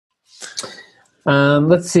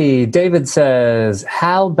Let's see. David says,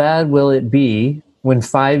 how bad will it be when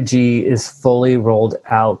 5G is fully rolled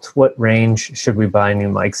out? What range should we buy new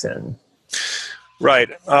mics in? Right.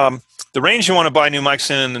 The range you want to buy new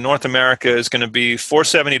mics in North America is going to be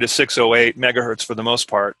 470 to 608 megahertz for the most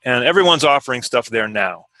part, and everyone's offering stuff there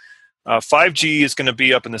now. 5G is going to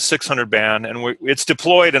be up in the 600 band, and it's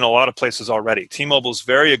deployed in a lot of places already. T-Mobile's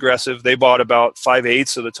very aggressive. They bought about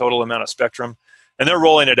 5/8 of the total amount of spectrum, and they're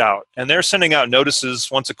rolling it out. And they're sending out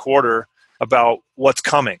notices once a quarter about what's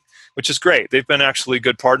coming, which is great. They've been actually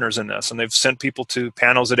good partners in this, and they've sent people to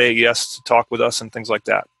panels at AES to talk with us and things like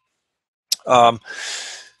that.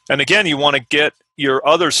 And again, you want to get your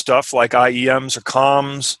other stuff like IEMs or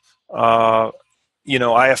comms,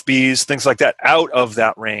 IFBs, things like that, out of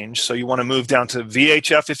that range. So you want to move down to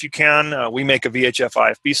VHF if you can. We make a VHF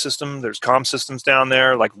IFB system. There's comm systems down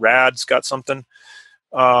there, like RAD's got something.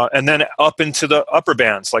 And then up into the upper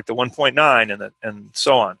bands, like the 1.9 and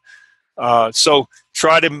so on. So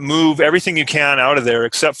try to move everything you can out of there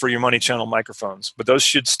except for your money channel microphones. But those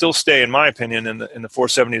should still stay, in my opinion, in the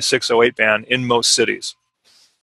 470 to 608 band in most cities.